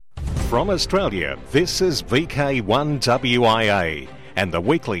From Australia, this is VK1WIA and the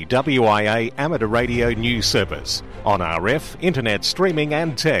weekly WIA amateur radio news service on RF, internet streaming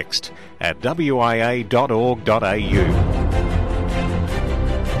and text at wia.org.au.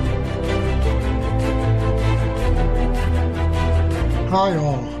 Hi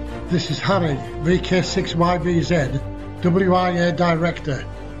all, this is Harry, VK6YBZ, WIA Director,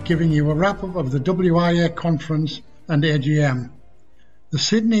 giving you a wrap-up of the WIA Conference and AGM. The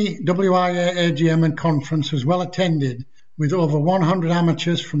Sydney WIA AGM and Conference was well attended, with over 100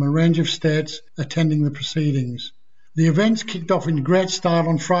 amateurs from a range of states attending the proceedings. The events kicked off in great style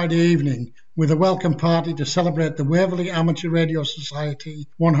on Friday evening with a welcome party to celebrate the Waverley Amateur Radio Society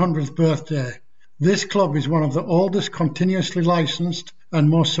 100th birthday. This club is one of the oldest continuously licensed and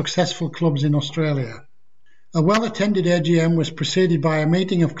most successful clubs in Australia. A well-attended AGM was preceded by a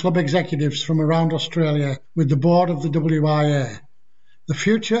meeting of club executives from around Australia with the board of the WIA. The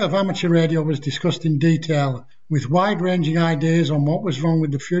future of amateur radio was discussed in detail, with wide-ranging ideas on what was wrong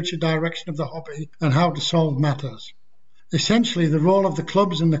with the future direction of the hobby and how to solve matters. Essentially, the role of the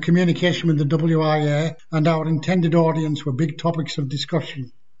clubs and the communication with the WIA and our intended audience were big topics of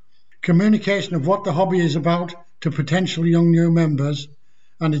discussion. Communication of what the hobby is about to potential young new members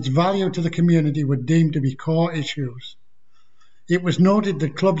and its value to the community were deemed to be core issues. It was noted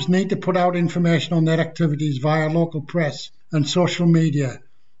that clubs need to put out information on their activities via local press and social media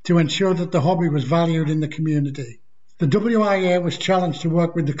to ensure that the hobby was valued in the community. The WIA was challenged to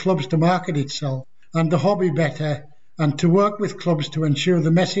work with the clubs to market itself and the hobby better, and to work with clubs to ensure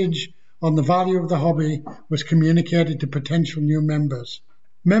the message on the value of the hobby was communicated to potential new members.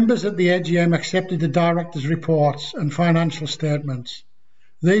 Members at the AGM accepted the directors' reports and financial statements.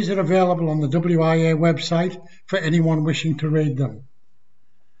 These are available on the WIA website for anyone wishing to read them.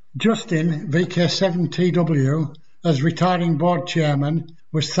 Justin, VK7TW, as retiring board chairman,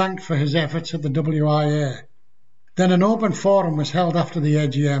 was thanked for his efforts at the WIA. Then an open forum was held after the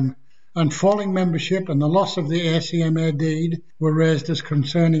AGM, and falling membership and the loss of the ACMA deed were raised as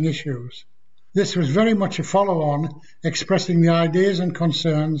concerning issues. This was very much a follow-on, expressing the ideas and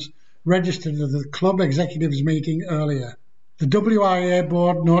concerns registered at the club executives meeting earlier. The WIA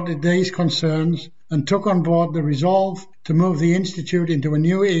board noted these concerns and took on board the resolve to move the Institute into a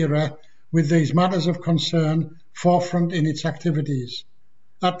new era with these matters of concern forefront in its activities.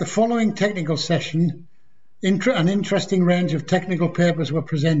 At the following technical session, an interesting range of technical papers were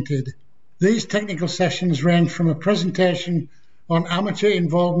presented. These technical sessions range from a presentation on amateur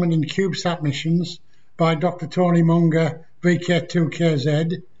involvement in CubeSat missions by Dr. Tony Munger,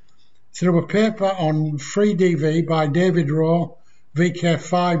 VK2KZ, through a paper on FreeDV by David Rowe,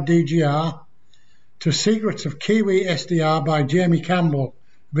 VK5DGR, to Secrets of Kiwi SDR by Jamie Campbell,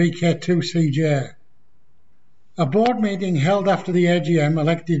 VK2CJ. A board meeting held after the AGM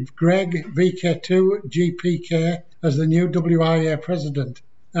elected Greg, VK2GPK, as the new WIA president,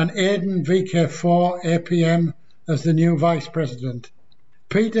 and Aidan, VK4APM, as the new vice president.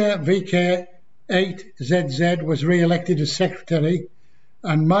 Peter, VK8ZZ, was re-elected as secretary,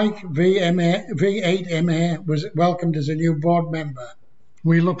 and Mike, V8MA, was welcomed as a new board member.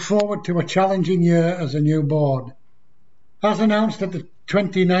 We look forward to a challenging year as a new board. As announced at the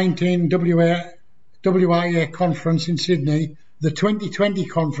 2019 WIA conference in Sydney, the 2020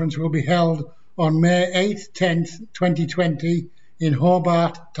 conference will be held on May 8th-10th, 2020 in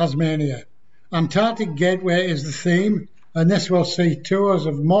Hobart, Tasmania. Antarctic Gateway is the theme, and this will see tours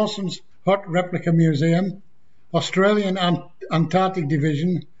of Mawson's Hut Replica Museum, Australian Antarctic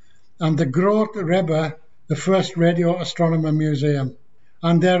Division, and the Groot Rebbe, the first radio astronomer museum.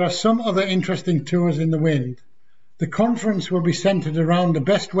 And there are some other interesting tours in the wind. The conference will be centred around the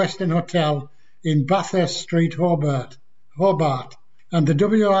Best Western Hotel in Bathurst Street, Hobart, and the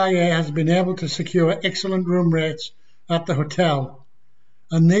WIA has been able to secure excellent room rates at the hotel,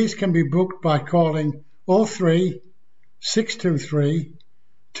 and these can be booked by calling 03 623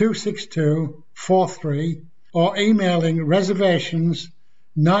 262 43 or emailing reservations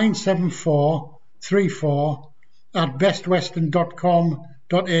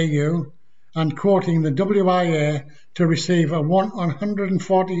 97434@bestwestern.com.au and quoting the WIA to receive a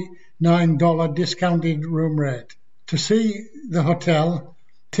 $149 discounted room rate. To see the hotel,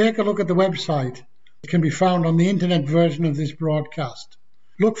 take a look at the website. It can be found on the internet version of this broadcast.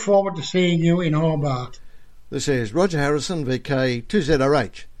 Look forward to seeing you in Hobart. This is Roger Harrison,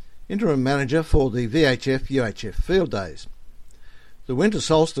 VK2ZRH, Interim Manager for the VHF-UHF Field Days. The winter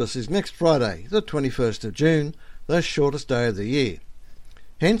solstice is next Friday, the 21st of June, the shortest day of the year.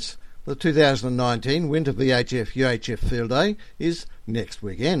 Hence, the 2019 Winter VHF-UHF Field Day is next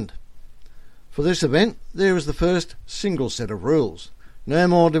weekend. For this event, there is the first single set of rules. No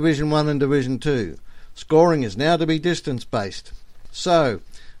more Division 1 and Division 2. Scoring is now to be distance-based. So,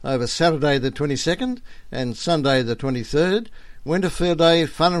 over Saturday the 22nd and Sunday the 23rd, Winter Field Day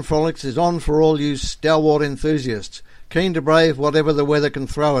Fun and Frolics is on for all you stalwart enthusiasts, keen to brave whatever the weather can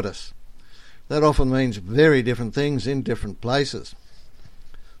throw at us. That often means very different things in different places.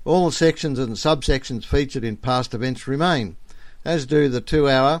 All the sections and subsections featured in past events remain, as do the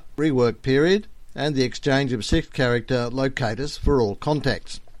 2-hour rework period and the exchange of 6-character locators for all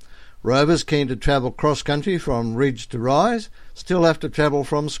contacts. Rovers keen to travel cross-country from ridge to rise still have to travel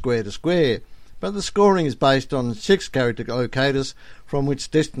from square to square, but the scoring is based on 6-character locators from which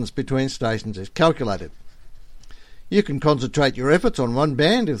distance between stations is calculated. You can concentrate your efforts on one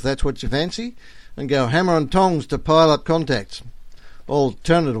band if that's what you fancy, and go hammer and tongs to pile up contacts.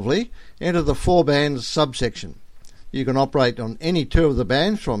 Alternatively, enter the 4-band subsection. You can operate on any 2 of the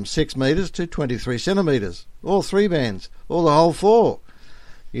bands from 6 metres to 23 centimetres, or 3 bands, or the whole 4.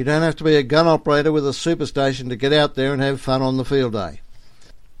 You don't have to be a gun operator with a superstation to get out there and have fun on the field day.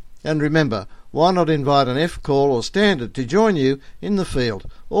 And remember, why not invite an F-call or standard to join you in the field,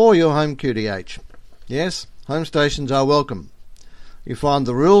 or your home QTH? Yes, home stations are welcome. You find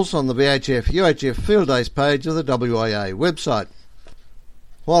the rules on the VHF UHF Field Days page of the WIA website.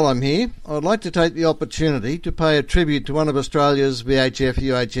 While I'm here, I'd like to take the opportunity to pay a tribute to one of Australia's VHF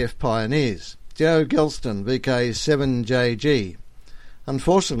UHF pioneers, Joe Gelston, VK7JG.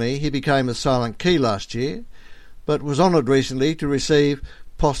 Unfortunately, he became a silent key last year, but was honoured recently to receive,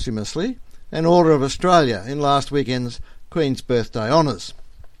 posthumously, an Order of Australia in last weekend's Queen's Birthday Honours.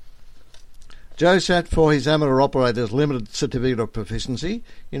 Joe sat for his Amateur Operator's Limited Certificate of Proficiency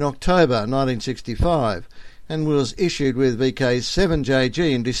in October 1965 and was issued with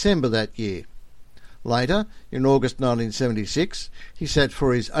VK7JG in December that year. Later, in August 1976, he sat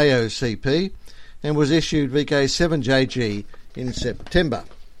for his AOCP and was issued VK7JG in September.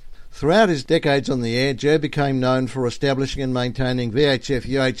 Throughout his decades on the air, Joe became known for establishing and maintaining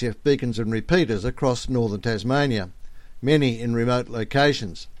VHF-UHF beacons and repeaters across northern Tasmania, many in remote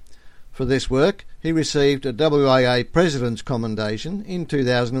locations. For this work, he received a WIA President's Commendation in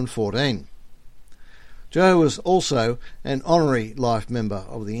 2014. Joe was also an honorary life member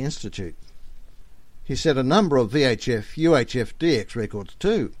of the Institute. He set a number of VHF-UHF DX records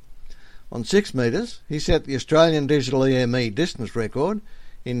too. On 6 metres, he set the Australian Digital EME distance record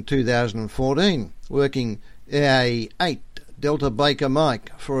in 2014, working EA8 Delta Baker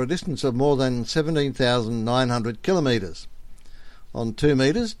Mike for a distance of more than 17,900 kilometres. On 2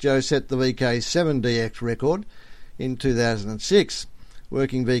 metres, Joe set the VK7DX record in 2006,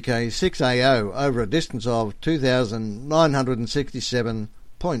 working VK6AO over a distance of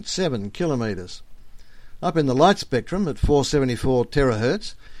 2,967.7 kilometres. Up in the light spectrum at 474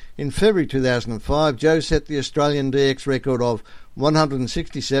 terahertz, in February 2005, Joe set the Australian DX record of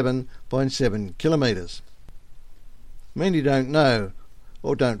 167.7 kilometres. Many don't know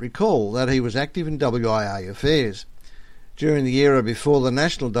or don't recall that he was active in WIA affairs. During the era before the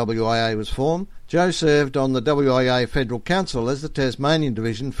National WIA was formed, Joe served on the WIA Federal Council as the Tasmanian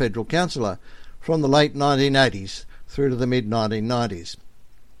Division Federal Councillor from the late 1980s through to the mid-1990s.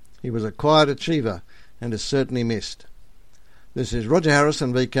 He was a quiet achiever and is certainly missed. This is Roger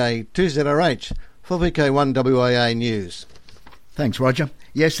Harrison, VK2ZRH, for VK1WIA News. Thanks, Roger.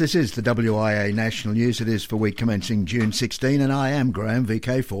 Yes, this is the WIA National News. It is for week commencing June 16, and I am Graham,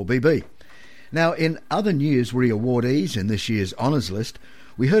 VK4BB. Now, in other news re-awardees in this year's honours list,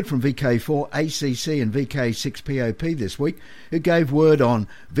 we heard from VK4 ACC and VK6POP this week, who gave word on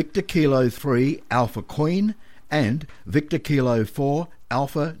Victor Kilo 3 Alpha Queen and Victor Kilo 4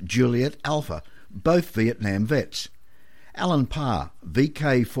 Alpha Juliet Alpha, both Vietnam vets. Alan Parr,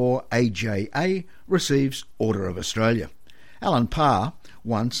 VK4AJA, receives Order of Australia. Alan Parr,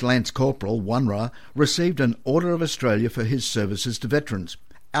 once Lance Corporal, ONRA, received an Order of Australia for his services to veterans.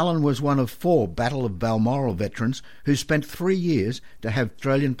 Alan was one of 4 Battle of Balmoral veterans who spent 3 years to have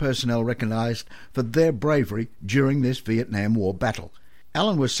Australian personnel recognised for their bravery during this Vietnam War battle.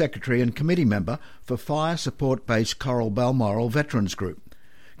 Alan was Secretary and Committee Member for Fire Support Base Coral Balmoral Veterans Group.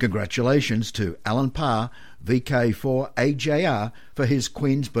 Congratulations to Alan Parr, VK4AJR, for his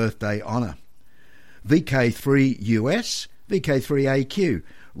Queen's Birthday honour. VK3US, VK3AQ,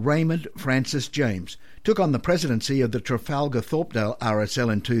 Raymond Francis James, took on the presidency of the Trafalgar Thorpedale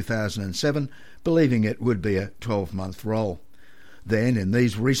RSL in 2007, believing it would be a 12-month role. Then, in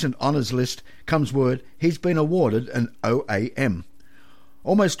these recent honours list, comes word he's been awarded an OAM.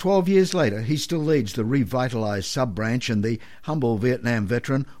 Almost 12 years later, he still leads the revitalised sub-branch, and the humble Vietnam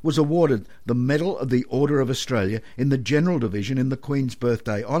veteran was awarded the Medal of the Order of Australia in the General Division in the Queen's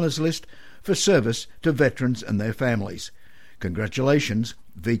Birthday Honours List for service to veterans and their families. Congratulations,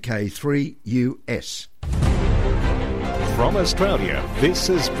 VK3US. From Australia, this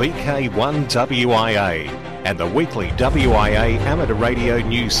is VK1WIA and the weekly WIA amateur radio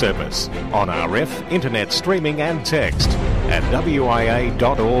news service on RF, internet streaming and text at wia.org.au.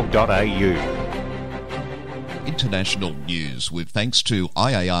 International news with thanks to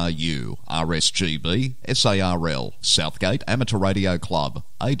IARU, RSGB, SARL, Southgate Amateur Radio Club,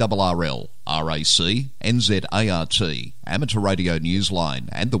 ARRL, RAC, NZART, Amateur Radio Newsline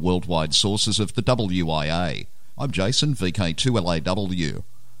and the worldwide sources of the WIA. I'm Jason, VK2LAW.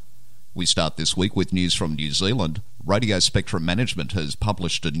 We start this week with news from New Zealand. Radio Spectrum Management has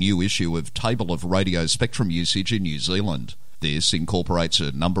published a new issue of Table of Radio Spectrum Usage in New Zealand. This incorporates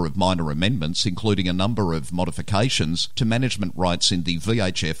a number of minor amendments, including a number of modifications to management rights in the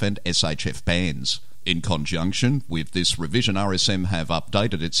VHF and SHF bands. In conjunction with this revision, RSM have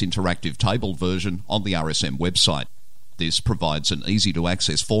updated its interactive table version on the RSM website. This provides an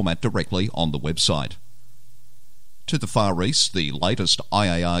easy-to-access format directly on the website. To the Far East, the latest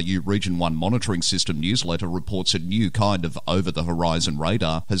IARU Region 1 Monitoring System newsletter reports a new kind of over-the-horizon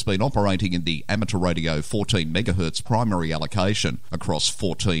radar has been operating in the amateur radio 14 MHz primary allocation across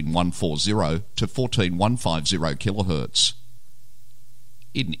 14140 to 14150 kHz.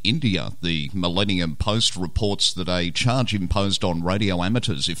 In India, the Millennium Post reports that a charge imposed on radio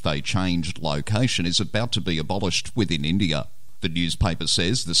amateurs if they changed location is about to be abolished within India. The newspaper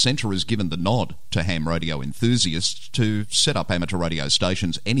says the centre has given the nod to ham radio enthusiasts to set up amateur radio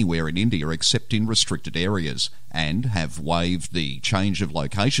stations anywhere in India except in restricted areas, and have waived the change of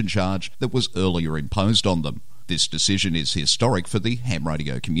location charge that was earlier imposed on them. This decision is historic for the ham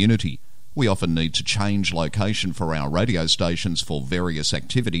radio community. We often need to change location for our radio stations for various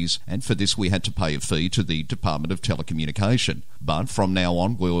activities, and for this we had to pay a fee to the Department of Telecommunication. But from now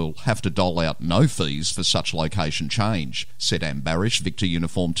on we'll have to dole out no fees for such location change, said Ambarish Victor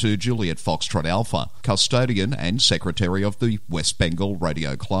Uniform 2 Juliet Foxtrot Alpha, custodian and secretary of the West Bengal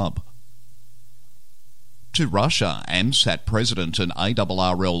Radio Club. To Russia, AMSAT President and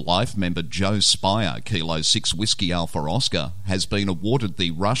ARRL Life member Joe Spire, Kilo 6 Whiskey Alpha Oscar, has been awarded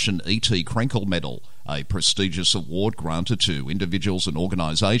the Russian E.T. Krenkel Medal, a prestigious award granted to individuals and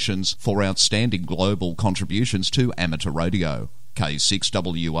organisations for outstanding global contributions to amateur radio.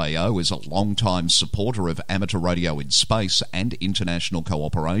 K6WAO is a long-time supporter of amateur radio in space and international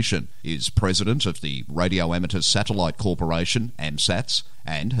cooperation, is president of the Radio Amateur Satellite Corporation, AMSATS,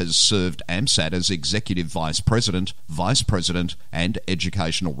 and has served AMSAT as Executive Vice President, and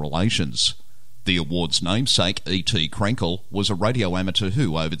Educational Relations. The award's namesake, E.T. Krenkel, was a radio amateur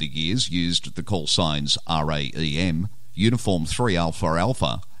who, over the years, used the call signs RAEM, Uniform 3 Alpha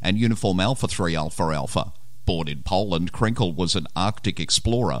Alpha, and Uniform Alpha 3 Alpha Alpha. Born in Poland, Krenkel was an Arctic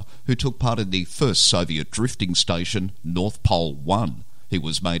explorer who took part in the first Soviet drifting station, North Pole 1. He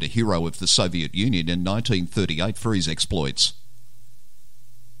was made a hero of the Soviet Union in 1938 for his exploits.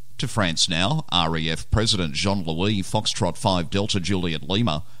 To France now, REF President Jean-Louis Foxtrot 5 Delta Juliet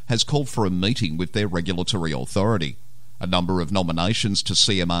Lima has called for a meeting with their regulatory authority. A number of nominations to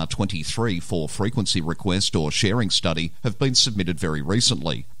CMR 23 for frequency request or sharing study have been submitted very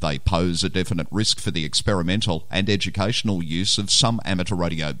recently. They pose a definite risk for the experimental and educational use of some amateur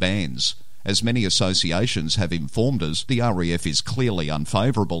radio bands. As many associations have informed us, the REF is clearly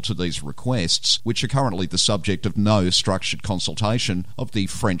unfavourable to these requests, which are currently the subject of no structured consultation of the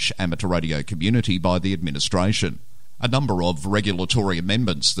French amateur radio community by the administration. A number of regulatory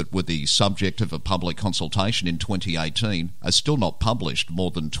amendments that were the subject of a public consultation in 2018 are still not published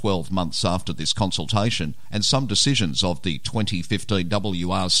more than 12 months after this consultation, and some decisions of the 2015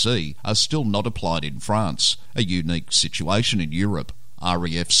 WRC are still not applied in France, a unique situation in Europe.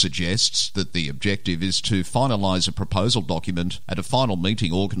 REF suggests that the objective is to finalise a proposal document at a final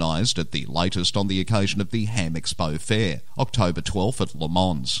meeting organised at the latest on the occasion of the Ham Expo Fair, October 12th at Le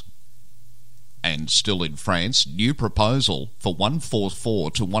Mans. And still in France, new proposal for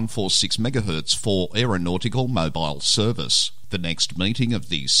 144 to 146 MHz for aeronautical mobile service. The next meeting of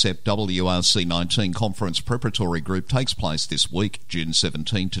the CEP WRC 19 Conference Preparatory Group takes place this week, June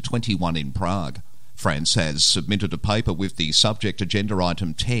 17 to 21 in Prague. France has submitted a paper with the subject Agenda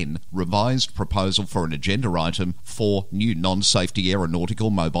Item 10, revised proposal for an agenda item for new non-safety aeronautical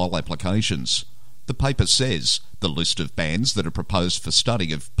mobile applications. The paper says the list of bands that are proposed for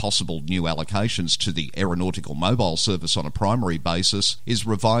study of possible new allocations to the aeronautical mobile service on a primary basis is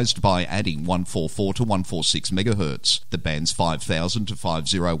revised by adding 144 to 146 MHz, the bands 5000 to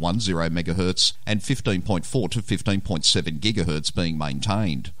 5010 MHz and 15.4 to 15.7 GHz being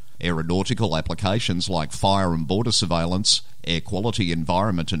maintained. Aeronautical applications like fire and border surveillance, air quality,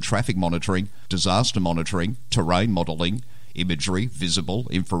 environment and traffic monitoring, disaster monitoring, terrain modelling, imagery, visible,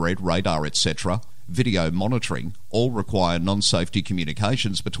 infrared, radar, etc., video monitoring, all require non-safety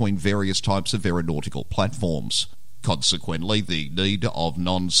communications between various types of aeronautical platforms. Consequently, the need of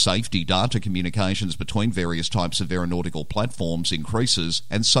non-safety data communications between various types of aeronautical platforms increases,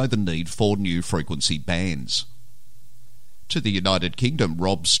 and so the need for new frequency bands. To the United Kingdom,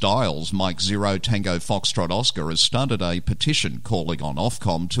 Rob Stiles, Mike Zero Tango Foxtrot Oscar, has started a petition calling on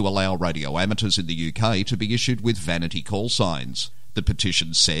Ofcom to allow radio amateurs in the UK to be issued with vanity call signs. The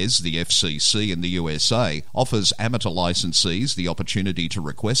petition says the FCC in the USA offers amateur licensees the opportunity to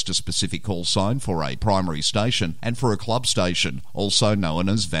request a specific call sign for a primary station and for a club station, also known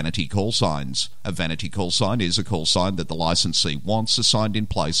as vanity call signs. A vanity call sign is a call sign that the licensee wants assigned in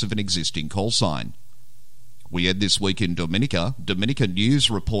place of an existing call sign. We end this week in Dominica. Dominica News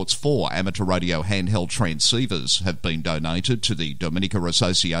reports 4 amateur radio handheld transceivers have been donated to the Dominica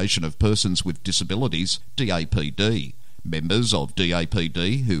Association of Persons with Disabilities, DAPD. Members of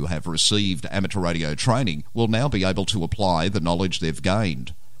DAPD who have received amateur radio training will now be able to apply the knowledge they've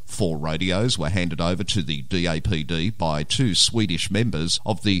gained. 4 radios were handed over to the DAPD by 2 Swedish members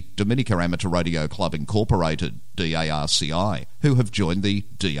of the Dominica Amateur Radio Club Incorporated, DARCI, who have joined the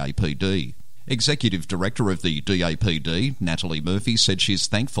DAPD. Executive Director of the DAPD, Natalie Murphy, said she's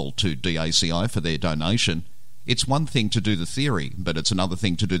thankful to DACI for their donation. It's one thing to do the theory, but it's another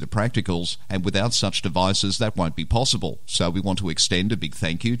thing to do the practicals, and without such devices that won't be possible. So we want to extend a big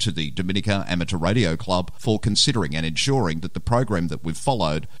thank you to the Dominica Amateur Radio Club for considering and ensuring that the program that we've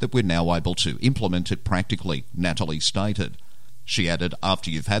followed, that we're now able to implement it practically, Natalie stated. She added, after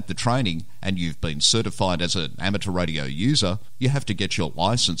you've had the training and you've been certified as an amateur radio user, you have to get your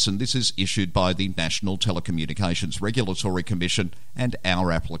licence, and this is issued by the National Telecommunications Regulatory Commission, and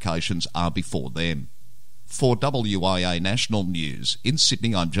our applications are before them. For WIA National News, in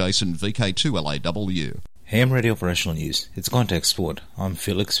Sydney, I'm Jason, VK2LAW. Ham Radio Operational News. It's Contact Sport. I'm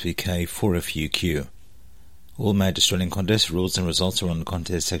Felix, VK4FUQ. All major Australian contest rules and results are on the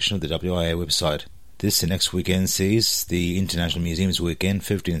contest section of the WIA website. This and next weekend sees the International Museums Weekend,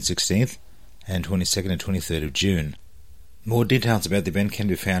 15th and 16th, and 22nd and 23rd of June. More details about the event can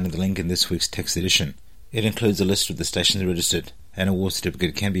be found in the link in this week's text edition. It includes a list of the stations registered. An award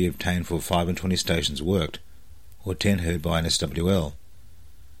certificate can be obtained for 5 and 20 stations worked, or 10 heard by an SWL.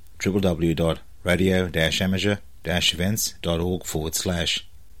 www.radio-amateur-events.org/.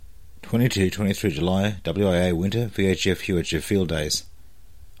 22-23 July, WIA Winter VHF-UHF Field Days.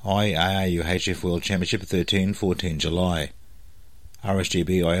 IARU HF World Championship 13-14 July.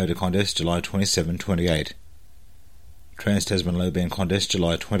 RSGB IOTA Contest July 27-28. Trans-Tasman Low Band Contest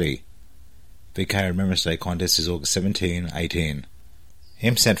July 20. VK Remembrance Day Contest is August 17-18.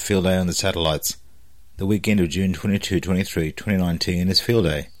 MSAT Field Day on the satellites. The weekend of June 22-23, 2019 is Field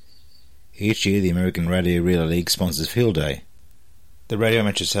Day. Each year the American Radio Relay League sponsors Field Day. The Radio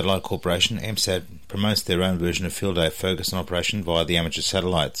Amateur Satellite Corporation, MSAT, promotes their own version of Field Day focused on operation via the amateur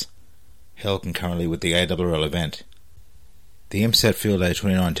satellites, held concurrently with the ARRL event. The MSAT Field Day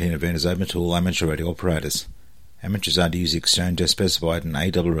 2019 event is open to all amateur radio operators. Amateurs are to use the exchange as specified in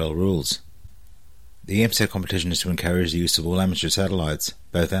ARRL rules. The MSAT competition is to encourage the use of all amateur satellites,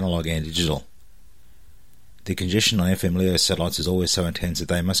 both analog and digital. The congestion on FM LEO satellites is always so intense that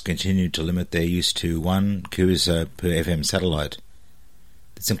they must continue to limit their use to 1 QSO per FM satellite.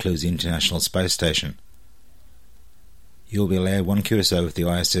 This includes the International Space Station. You will be allowed 1 QSO if the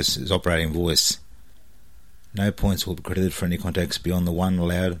ISS's operating voice. No points will be credited for any contacts beyond the 1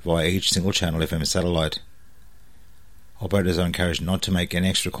 allowed via each single channel FM satellite. Operators are encouraged not to make any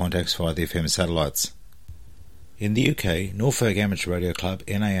extra contacts via the FM satellites. In the UK, Norfolk Amateur Radio Club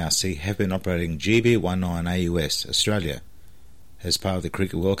NARC have been operating GB19AUS Australia as part of the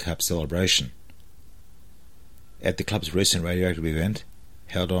Cricket World Cup celebration. At the club's recent radioactive event,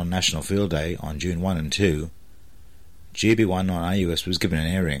 held on National Field Day on June 1 and 2, GB19AUS was given an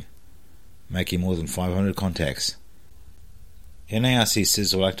airing, making more than 500 contacts. NARC says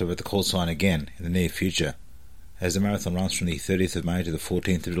they will activate the call sign again in the near future, as the marathon runs from the 30th of May to the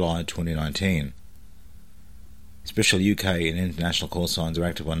 14th of July 2019. Special UK and international call signs are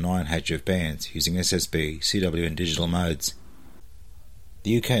active on 9 HF bands using SSB, CW and digital modes.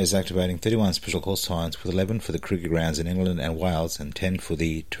 The UK is activating 31 special call signs, with 11 for the cricket grounds in England and Wales and 10 for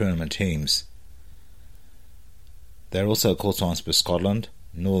the tournament teams. There are also call signs for Scotland,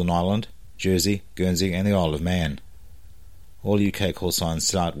 Northern Ireland, Jersey, Guernsey and the Isle of Man. All UK call signs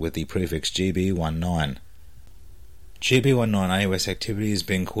start with the prefix GB19. GB19 AUS activity is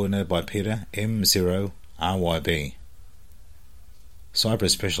being coordinated by Peter M0RYB.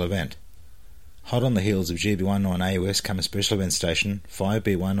 Cyprus Special Event. Hot on the heels of GB19 AUS come a special event station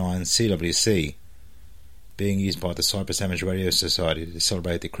 5B19 CWC, being used by the Cyprus Amateur Radio Society to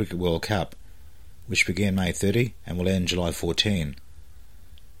celebrate the Cricket World Cup, which began May 30 and will end July 14.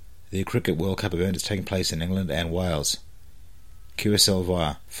 The Cricket World Cup event is taking place in England and Wales. QSL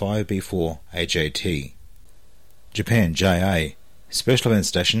via 5B4 HAT. Japan JA. Special event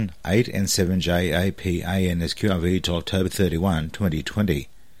station 8 and 7 JAPANSQRV till October 31, 2020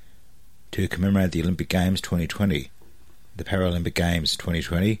 to commemorate the Olympic Games 2020, the Paralympic Games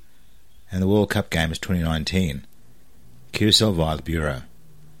 2020 and the World Cup Games 2019. QSL via the Bureau.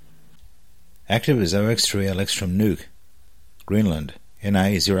 Active is OX3LX from Nuuk, Greenland,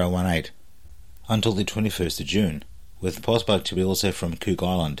 NA018, until the 21st of June, with possible activity also from Cook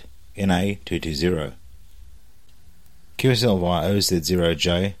Island, NA220. QSL via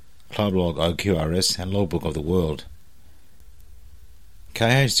OZ0J, Club Log OQRS and Logbook of the World.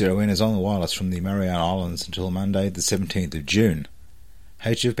 KH0N is on the wireless from the Mariana Islands until Monday the 17th of June.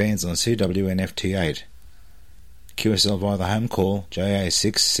 HF bands on CW and FT8. QSL via the home call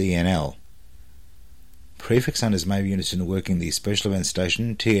JA6CNL. Prefix hunters may be interested in working the special event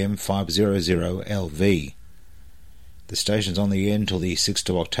station TM500LV. The station is on the air until the 6th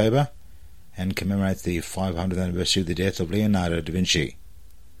of October and commemorates the 500th anniversary of the death of Leonardo da Vinci.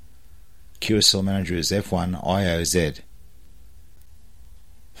 QSL manager is F1IOZ.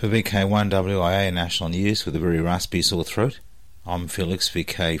 For VK1WIA National News with a very raspy sore throat, I'm Felix,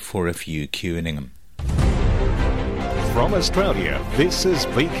 VK4FUQ in Ingham. From Australia, this is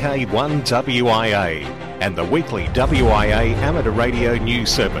VK1WIA and the weekly WIA amateur radio news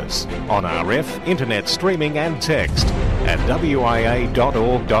service on RF, internet streaming and text at wia.org.au.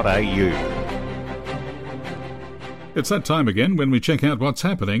 It's that time again when we check out what's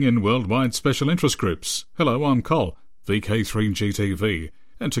happening in worldwide special interest groups. Hello, I'm Col, VK3GTV,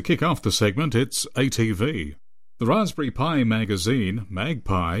 and to kick off the segment, it's ATV. The Raspberry Pi magazine,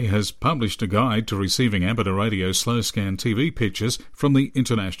 Magpie, has published a guide to receiving amateur radio slow-scan TV pictures from the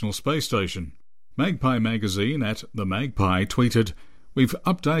International Space Station. Magpie magazine at The Magpie tweeted, "We've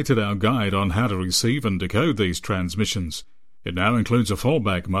updated our guide on how to receive and decode these transmissions. It now includes a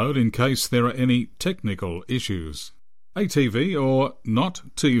fallback mode in case there are any technical issues." ATV or not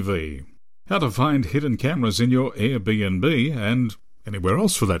TV. How to find hidden cameras in your Airbnb and anywhere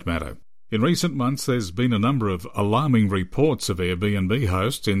else for that matter. In recent months there's been a number of alarming reports of Airbnb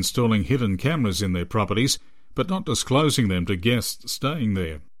hosts installing hidden cameras in their properties but not disclosing them to guests staying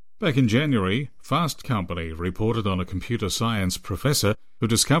there. Back in January, Fast Company reported on a computer science professor who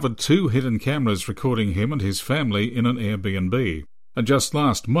discovered 2 hidden cameras recording him and his family in an Airbnb. And just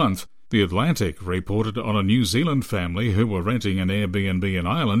last month, The Atlantic reported on a New Zealand family who were renting an Airbnb in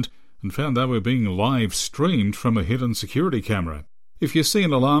Ireland and found they were being live streamed from a hidden security camera. If you see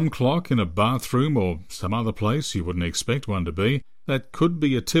an alarm clock in a bathroom or some other place you wouldn't expect one to be, that could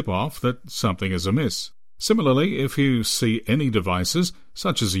be a tip-off that something is amiss. Similarly, if you see any devices,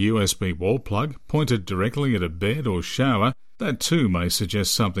 such as a USB wall plug, pointed directly at a bed or shower, that too may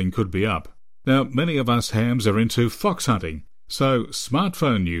suggest something could be up. Now, many of us hams are into fox hunting, so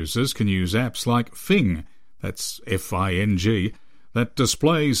smartphone users can use apps like Fing, that's F-I-N-G, that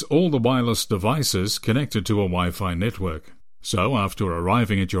displays all the wireless devices connected to a Wi-Fi network. So, after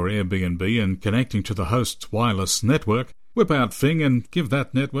arriving at your Airbnb and connecting to the host's wireless network, whip out Fing and give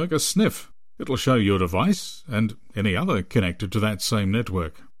that network a sniff. It'll show your device and any other connected to that same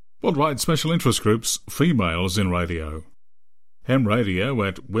network. Worldwide Special Interest Groups, Females in Radio. Ham Radio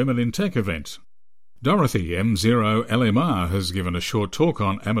at Women in Tech event. Dorothy M0LMR has given a short talk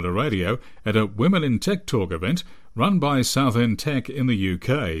on amateur radio at a Women in Tech Talk event run by Southend Tech in the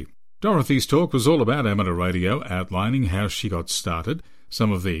UK. Dorothy's talk was all about amateur radio, outlining how she got started,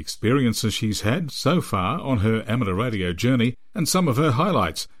 some of the experiences she's had so far on her amateur radio journey, and some of her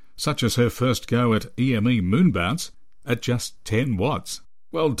highlights, such as her first go at EME moonbounce at just 10 watts.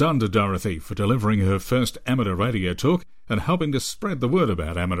 Well done to Dorothy for delivering her first amateur radio talk and helping to spread the word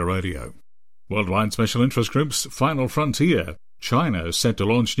about amateur radio. Worldwide Special Interest Group's Final Frontier. China is set to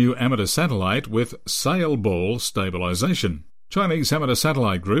launch new amateur satellite with sail ball stabilization. Chinese amateur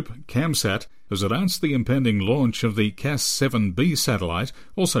satellite group, CAMSAT, has announced the impending launch of the CAS-7B satellite,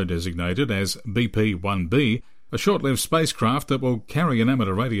 also designated as BP-1B, a short-lived spacecraft that will carry an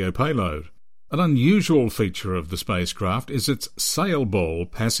amateur radio payload. An unusual feature of the spacecraft is its sail ball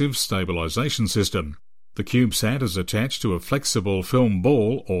passive stabilization system. The CubeSat is attached to a flexible film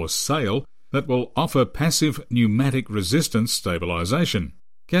ball, or sail, that will offer passive pneumatic resistance stabilization.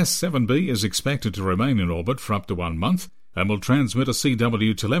 CAS-7B is expected to remain in orbit for up to 1 month and will transmit a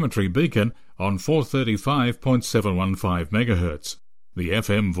CW telemetry beacon on 435.715 MHz. The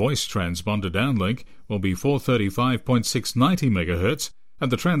FM voice transponder downlink will be 435.690 MHz and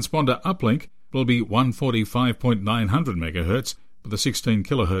the transponder uplink will be 145.900 MHz with a 16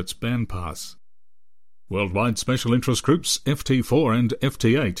 kHz bandpass. Worldwide Special Interest Groups FT4 and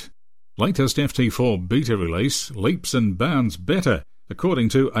FT8. Latest FT4 beta release leaps and bounds better, according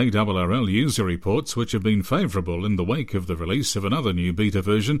to ARRL user reports, which have been favourable in the wake of the release of another new beta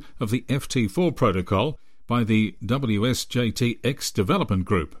version of the FT4 protocol by the WSJT-X Development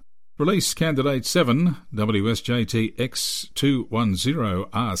Group. Release Candidate 7,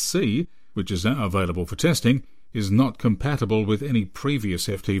 WSJT-X210RC, which is now available for testing, is not compatible with any previous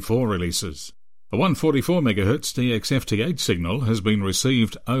FT4 releases. A 144 MHz DX-FT8 signal has been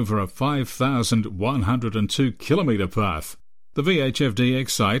received over a 5,102 kilometre path. The VHF-DX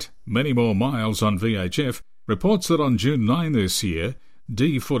site, Many More Miles on VHF, reports that on June 9 this year,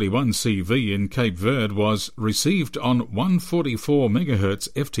 D41CV in Cape Verde was received on 144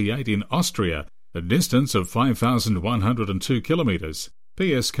 MHz FT8 in Austria, a distance of 5,102 kilometres.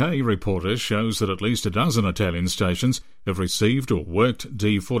 PSK reporter shows that at least a dozen Italian stations have received or worked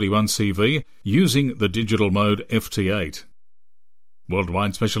D41CV using the digital mode FT8.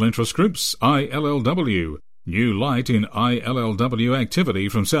 Worldwide Special Interest Groups, ILLW. New light in ILLW activity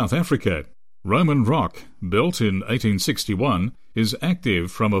from South Africa. Roman Rock, built in 1861, is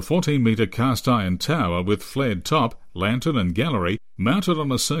active from a 14-metre cast-iron tower with flared top, lantern and gallery mounted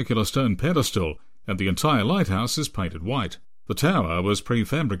on a circular stone pedestal, and the entire lighthouse is painted white. The tower was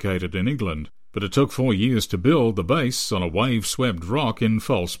prefabricated in England, but it took 4 years to build the base on a wave-swept rock in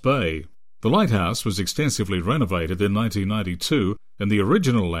False Bay. The lighthouse was extensively renovated in 1992, and the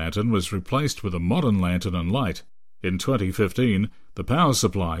original lantern was replaced with a modern lantern and light. In 2015, the power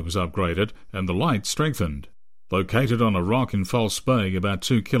supply was upgraded and the light strengthened. Located on a rock in False Bay about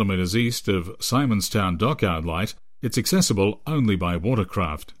 2 kilometres east of Simonstown Dockyard Light, it's accessible only by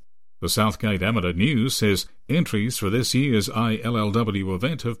watercraft. The Southgate Amateur News says entries for this year's ILLW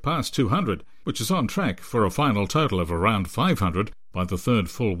event have passed 200, which is on track for a final total of around 500 by the third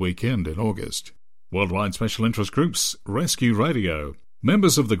full weekend in August. Worldwide Special Interest Groups, Rescue Radio.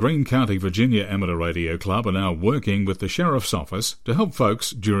 Members of the Greene County, Virginia Amateur Radio Club are now working with the Sheriff's Office to help folks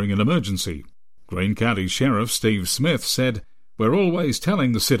during an emergency. Greene County Sheriff Steve Smith said, "We're always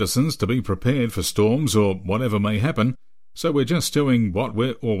telling the citizens to be prepared for storms or whatever may happen, so we're just doing what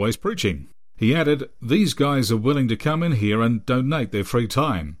we're always preaching." He added, "These guys are willing to come in here and donate their free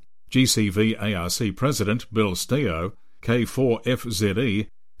time." GCV ARC President Bill Steo, K4FZE,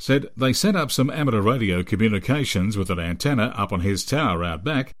 said they set up some amateur radio communications with an antenna up on his tower out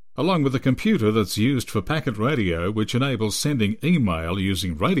back, along with a computer that's used for packet radio, which enables sending email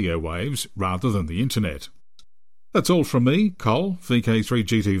using radio waves rather than the internet. That's all from me, Col,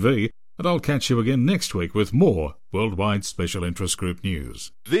 VK3GTV, and I'll catch you again next week with more Worldwide Special Interest Group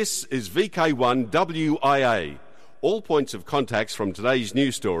news. This is VK1WIA. All points of contacts from today's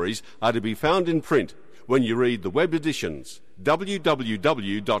news stories are to be found in print when you read the web editions,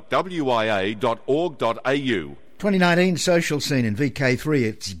 www.wia.org.au. 2019 social scene in VK3,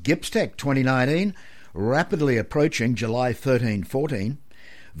 it's Gipstech 2019, rapidly approaching July 13-14.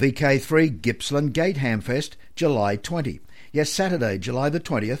 VK3 Gippsland Gate Hamfest, July 20. Yes, Saturday, July the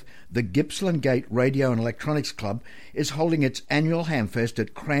 20th, the Gippsland Gate Radio and Electronics Club is holding its annual Hamfest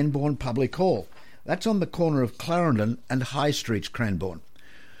at Cranbourne Public Hall. That's on the corner of Clarendon and High Streets, Cranbourne.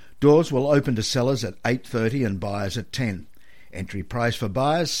 Doors will open to sellers at 8:30 and buyers at 10. Entry price for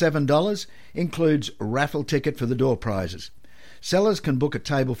buyers, $7, includes raffle ticket for the door prizes. Sellers can book a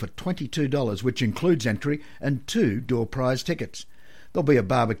table for $22, which includes entry and 2 door prize tickets. There'll be a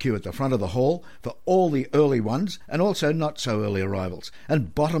barbecue at the front of the hall for all the early ones and also not so early arrivals,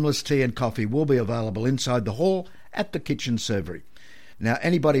 and bottomless tea and coffee will be available inside the hall at the kitchen servery. Now,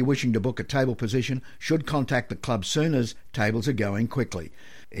 anybody wishing to book a table position should contact the club soon, as tables are going quickly.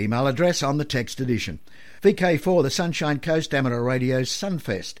 Email address on the text edition. VK4, the Sunshine Coast Amateur Radio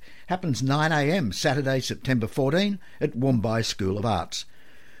Sunfest, happens 9 a.m. Saturday, September 14 at Woombye School of Arts.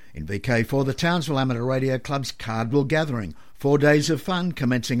 In VK4, the Townsville Amateur Radio Club's Cardwell Gathering, 4 days of fun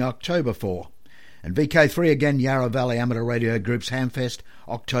commencing October 4. And VK3 again, Yarra Valley Amateur Radio Group's Hamfest,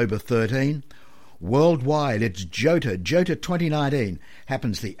 October 13. Worldwide, it's Jota 2019,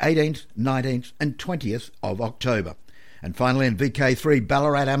 happens the 18th, 19th and 20th of October. And finally in VK3,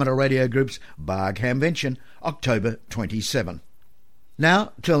 Ballarat Amateur Radio Group's Barg Hamvention, October 27.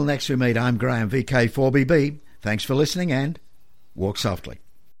 Now, till next we meet, I'm Graham, VK4BB. Thanks for listening and walk softly.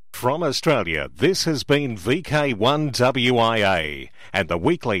 From Australia, this has been VK1WIA and the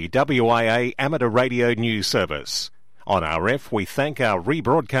weekly WIA Amateur Radio News Service. On RF, we thank our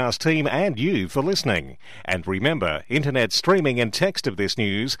rebroadcast team and you for listening. And remember, internet streaming and text of this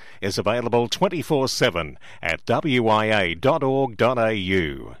news is available 24/7 at wia.org.au.